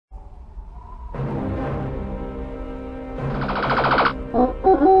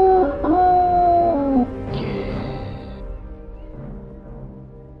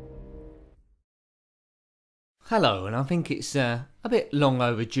Hello, and I think it's a bit long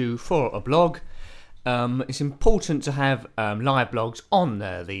overdue for a blog. It's important to have live blogs on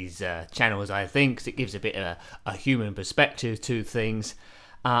these channels, I think, 'cause it gives a bit of a human perspective to things.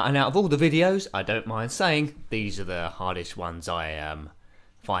 And out of all the videos, I don't mind saying, these are the hardest ones I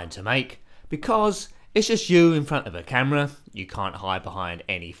find to make, because it's just you in front of a camera. You can't hide behind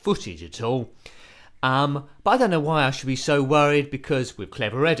any footage at all. But I don't know why I should be so worried, because with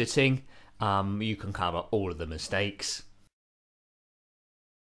clever editing, you can cover all of the mistakes.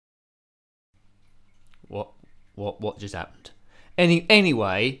 What just happened?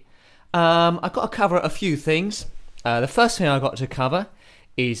 Anyway, I've got to cover a few things. The first thing I've got to cover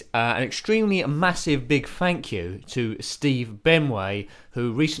is an extremely massive big thank you to Steve Benway,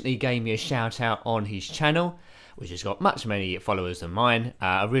 who recently gave me a shout out on his channel, which has got much many followers than mine.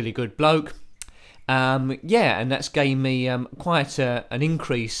 A really good bloke. Yeah, and that's gave me quite an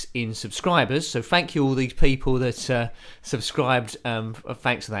increase in subscribers. So thank you all these people that subscribed.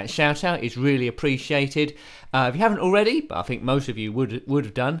 Thanks for that shout out. It's really appreciated. If you haven't already, but I think most of you would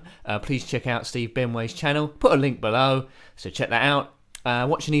have done, please check out Steve Benway's channel. Put a link below, so check that out.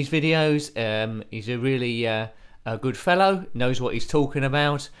 Watching these videos, he's a really a good fellow, knows what he's talking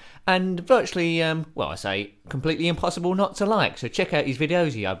about, and virtually, well, I say completely impossible not to like. So check out his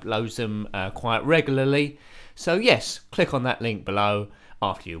videos, he uploads them quite regularly. So yes, click on that link below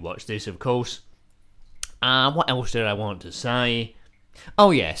after you watch this, of course. What else did I want to say?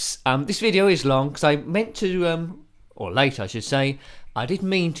 Oh yes, this video is long because I meant to, or late I should say, I did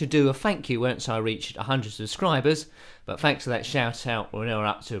mean to do a thank you once I reached 100 subscribers, but thanks to that shout out, we're now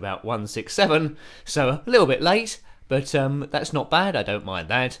up to about 167, so a little bit late, but that's not bad, I don't mind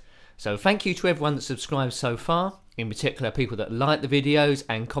that. So thank you to everyone that subscribed so far, in particular people that like the videos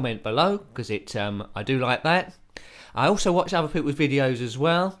and comment below, because I do like that. I also watch other people's videos as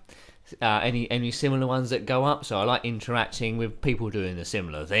well, any similar ones that go up, so I like interacting with people doing a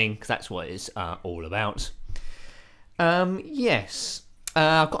similar thing, because that's what it's all about. Yes,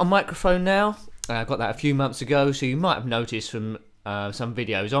 I've got a microphone now. I got that a few months ago, so you might have noticed from some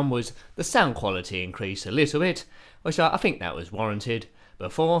videos onwards the sound quality increased a little bit, which I think that was warranted.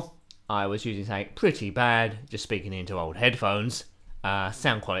 Before, I was using something pretty bad, just speaking into old headphones.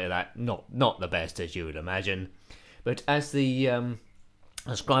 Sound quality of that not the best, as you would imagine. But as the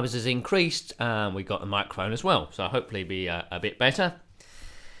subscribers has increased, we got the microphone as well, so hopefully be a bit better.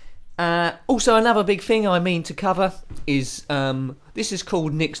 Also, another big thing I mean to cover is this is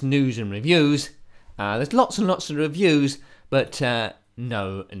called Nick's News and Reviews. There's lots and lots of reviews, but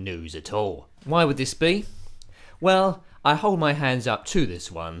no news at all. Why would this be? Well, I hold my hands up to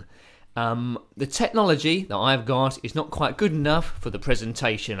this one. The technology that I've got is not quite good enough for the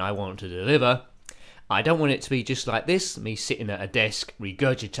presentation I want to deliver. I don't want it to be just like this, me sitting at a desk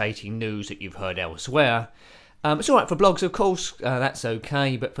regurgitating news that you've heard elsewhere. It's alright for blogs, of course, that's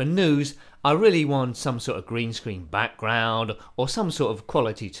okay, but for news, I really want some sort of green screen background or some sort of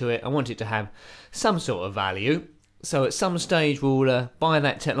quality to it. I want it to have some sort of value. So at some stage we'll buy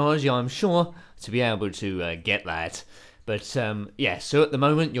that technology, I'm sure, to be able to get that. But yeah, so at the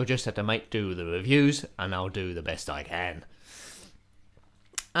moment you'll just have to make do with the reviews, and I'll do the best I can.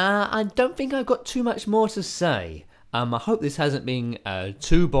 I don't think I've got too much more to say. I hope this hasn't been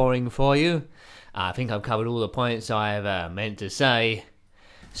too boring for you. I think I've covered all the points I've meant to say.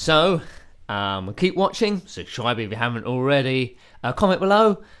 So, keep watching, subscribe if you haven't already, comment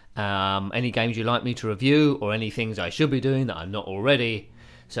below any games you'd like me to review, or any things I should be doing that I'm not already.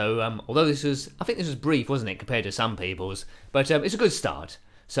 So, although I think this was brief, wasn't it, compared to some people's, but it's a good start.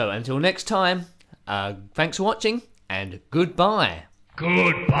 So, until next time, thanks for watching, and goodbye.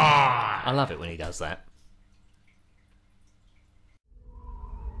 Goodbye! I love it when he does that.